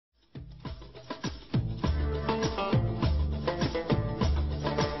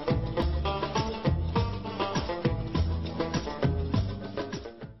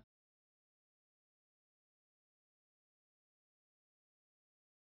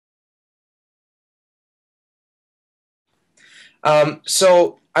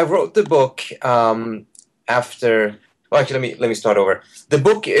So I wrote the book after. Well, actually, let me start over. The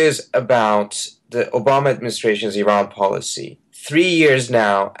book is about the Obama administration's Iran policy. 3 years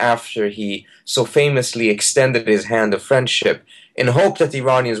now after he so famously extended his hand of friendship in hope that the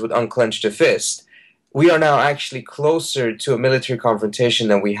Iranians would unclench the fist, we are now actually closer to a military confrontation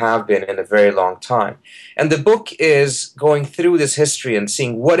than we have been in a very long time. And the book is going through this history and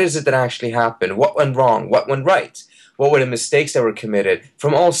seeing what is it that actually happened, what went wrong, what went right, what were the mistakes that were committed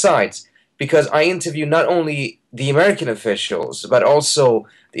from all sides. Because I interview not only the American officials, but also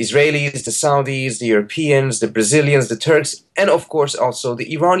the Israelis, the Saudis, the Europeans, the Brazilians, the Turks, and of course also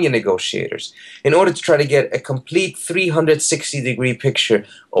the Iranian negotiators, in order to try to get a complete 360-degree picture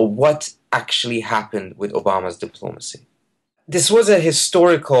of what actually happened with Obama's diplomacy. This was a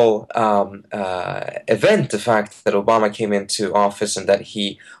historical event, the fact that Obama came into office and that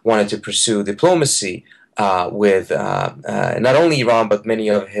he wanted to pursue diplomacy with not only Iran but many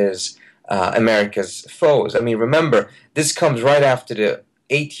of his America's foes. I mean, remember, this comes right after the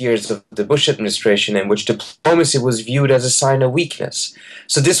 8 years of the Bush administration in which diplomacy was viewed as a sign of weakness.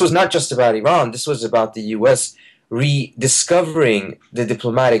 So this was not just about Iran, this was about the US rediscovering the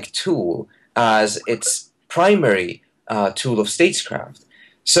diplomatic tool as its primary tool of statecraft.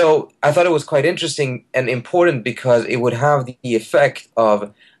 So I thought it was quite interesting and important because it would have the effect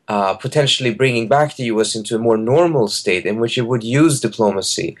of potentially bringing back the U.S. into a more normal state in which it would use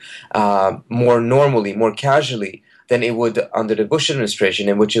diplomacy more normally, more casually than it would under the Bush administration,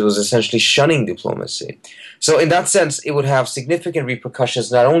 in which it was essentially shunning diplomacy. So in that sense, it would have significant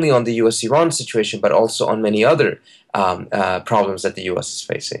repercussions not only on the U.S.-Iran situation, but also on many other problems that the U.S. is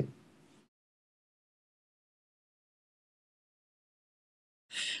facing.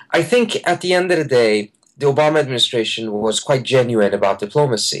 I think at the end of the day, the Obama administration was quite genuine about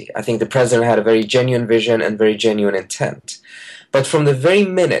diplomacy. I think the president had a very genuine vision and very genuine intent. But from the very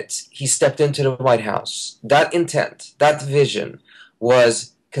minute he stepped into the White House, that intent, that vision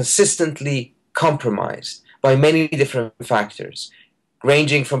was consistently compromised by many different factors,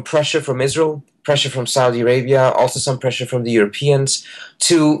 ranging from pressure from Israel, pressure from Saudi Arabia, also some pressure from the Europeans,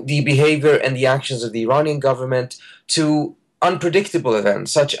 to the behavior and the actions of the Iranian government, to unpredictable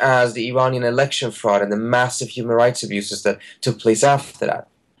events such as the Iranian election fraud and the massive human rights abuses that took place after that.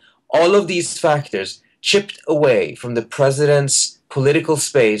 All of these factors chipped away from the president's political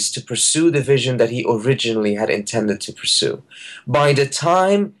space to pursue the vision that he originally had intended to pursue. By the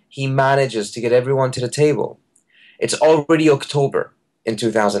time he manages to get everyone to the table, it's already October in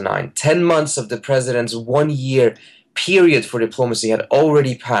 2009. 10 months of the president's 1 year period for diplomacy had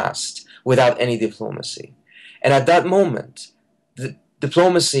already passed without any diplomacy. And at that moment, the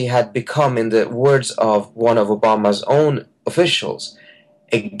diplomacy had become, in the words of one of Obama's own officials,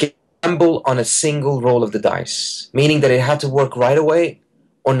 a gamble on a single roll of the dice, meaning that it had to work right away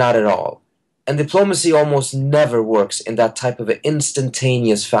or not at all. And diplomacy almost never works in that type of an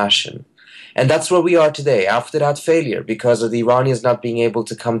instantaneous fashion. And that's where we are today. After that failure, because of the Iranians not being able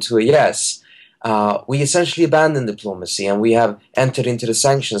to come to a yes, we essentially abandoned diplomacy and we have entered into the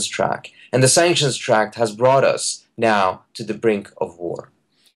sanctions track. And the sanctions track has brought us now to the brink of war.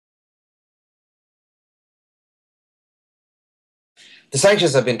 The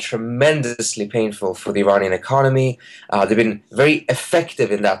sanctions have been tremendously painful for the Iranian economy. They've been very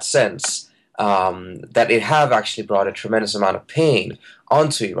effective in that sense, that it have actually brought a tremendous amount of pain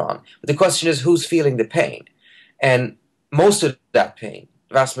onto Iran. But the question is, who's feeling the pain? And most of that pain,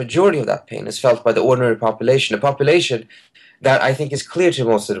 the vast majority of that pain, is felt by the ordinary population, a population that I think is clear to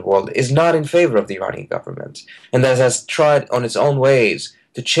most of the world is not in favor of the Iranian government, and that has tried on its own ways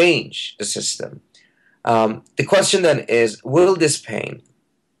to change the system. The question then is, will this pain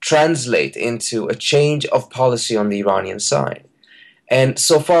translate into a change of policy on the Iranian side? And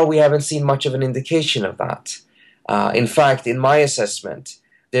so far we haven't seen much of an indication of that. In fact, in my assessment,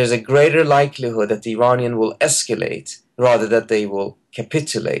 there's a greater likelihood that the Iranian will escalate rather than they will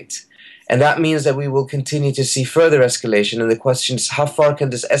capitulate. And that means that we will continue to see further escalation, and the question is, how far can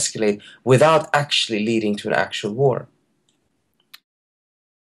this escalate without actually leading to an actual war?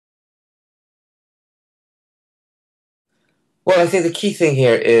 Well, I think the key thing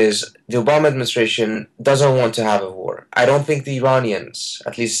here is the Obama administration doesn't want to have a war. I don't think the Iranians,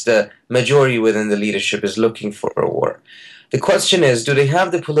 at least the majority within the leadership, is looking for a war. The question is, do they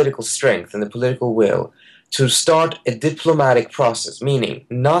have the political strength and the political will to start a diplomatic process, meaning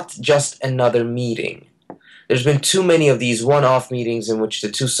not just another meeting. There's been too many of these one-off meetings in which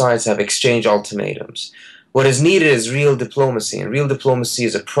the two sides have exchanged ultimatums. What is needed is real diplomacy, and real diplomacy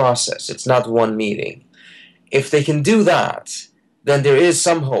is a process. It's not one meeting. If they can do that, then there is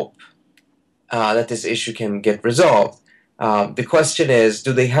some hope that this issue can get resolved. The question is,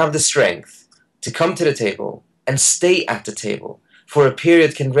 do they have the strength to come to the table and stay at the table for a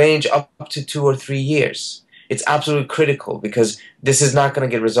period can range up to 2 or 3 years? It's absolutely critical because this is not going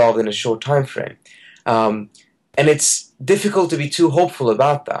to get resolved in a short time frame. And it's difficult to be too hopeful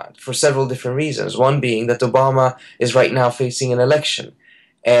about that for several different reasons. One being that Obama is right now facing an election.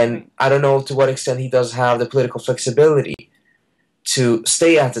 And I don't know to what extent he does have the political flexibility to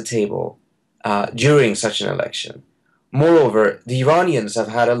stay at the table during such an election. Moreover, the Iranians have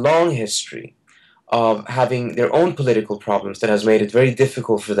had a long history of having their own political problems that has made it very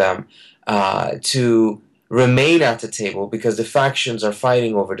difficult for them to remain at the table because the factions are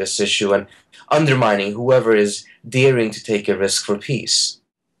fighting over this issue and undermining whoever is daring to take a risk for peace.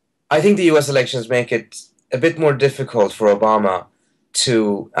 I think the US elections make it a bit more difficult for Obama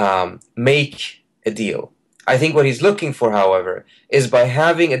to make a deal. I think what he's looking for, however, is by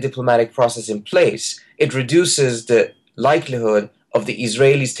having a diplomatic process in place, it reduces the likelihood of the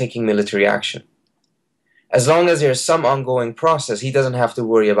Israelis taking military action. As long as there's some ongoing process, he doesn't have to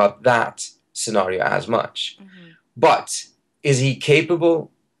worry about that scenario as much. But is he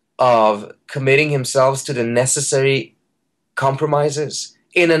capable of committing himself to the necessary compromises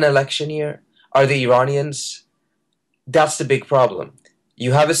in an election year? Are the Iranians? That's the big problem.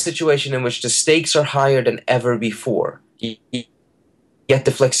 You have a situation in which the stakes are higher than ever before. Yet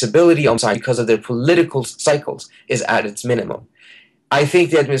the flexibility on side, because of their political cycles, is at its minimum. I think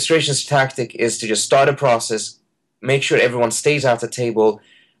the administration's tactic is to just start a process, make sure everyone stays at the table,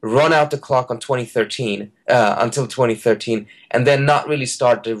 run out the clock on 2013 until 2013, and then not really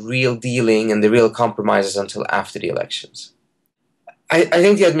start the real dealing and the real compromises until after the elections. I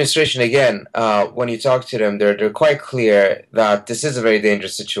think the administration, again, when you talk to them, they're quite clear that this is a very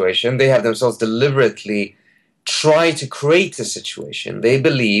dangerous situation. They have themselves deliberately tried to create a situation. They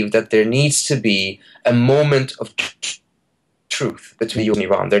believe that there needs to be a moment of truth between you and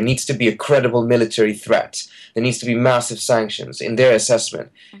Iran. There needs to be a credible military threat. There needs to be massive sanctions in their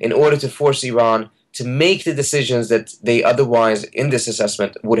assessment in order to force Iran to make the decisions that they otherwise, in this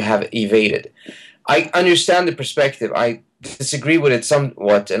assessment, would have evaded. I understand the perspective. I disagree with it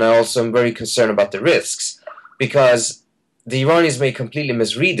somewhat, and I also am very concerned about the risks, because the Iranians may completely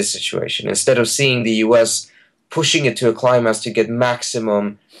misread the situation. Instead of seeing the US pushing it to a climax to get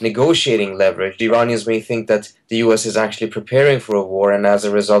maximum negotiating leverage, the Iranians may think that the US is actually preparing for a war and as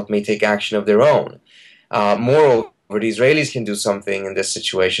a result may take action of their own. Moreover, the Israelis can do something in this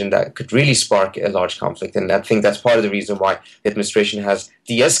situation that could really spark a large conflict, and I think that's part of the reason why the administration has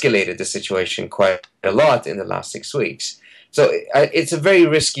de-escalated the situation quite a lot in the last 6 weeks. So it's a very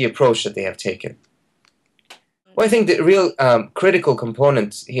risky approach that they have taken. Well, I think the real critical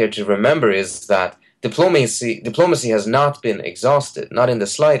component here to remember is that diplomacy has not been exhausted, not in the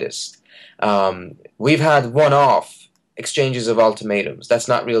slightest. We've had one-off exchanges of ultimatums. That's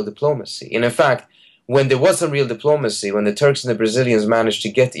not real diplomacy. And in fact, when there was some real diplomacy, when the Turks and the Brazilians managed to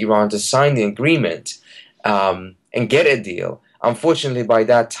get Iran to sign the agreement and get a deal, unfortunately by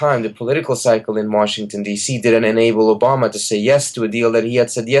that time the political cycle in Washington, D.C. didn't enable Obama to say yes to a deal that he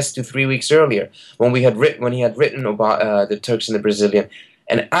had said yes to 3 weeks earlier, when he had written the Turks and the Brazilian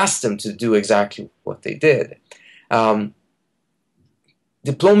and asked them to do exactly what they did.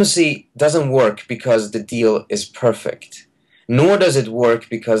 Diplomacy doesn't work because the deal is perfect, nor does it work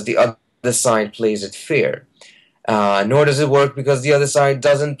because the other side plays it fair, nor does it work because the other side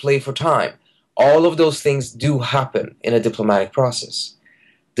doesn't play for time. All of those things do happen in a diplomatic process.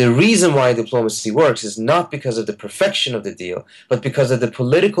 The reason why diplomacy works is not because of the perfection of the deal, but because of the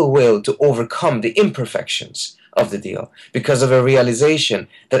political will to overcome the imperfections of the deal, because of a realization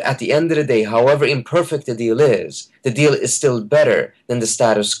that at the end of the day, however imperfect the deal is still better than the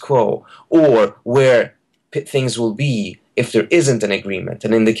status quo, or where things will be if there isn't an agreement.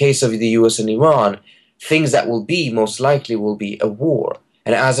 And in the case of the US and Iran, things that will be most likely will be a war.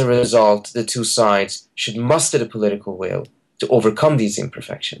 And as a result, the two sides should muster the political will to overcome these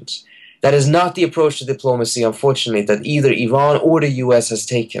imperfections. That is not the approach to diplomacy, unfortunately, that either Iran or the US has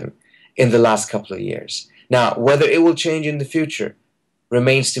taken in the last couple of years. Now, whether it will change in the future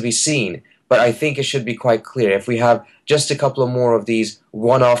remains to be seen, but I think it should be quite clear. If we have just a couple of more of these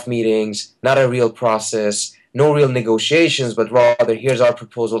one-off meetings, not a real process, no real negotiations, but rather here's our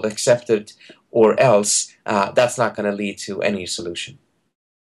proposal, accept it or else, that's not going to lead to any solution.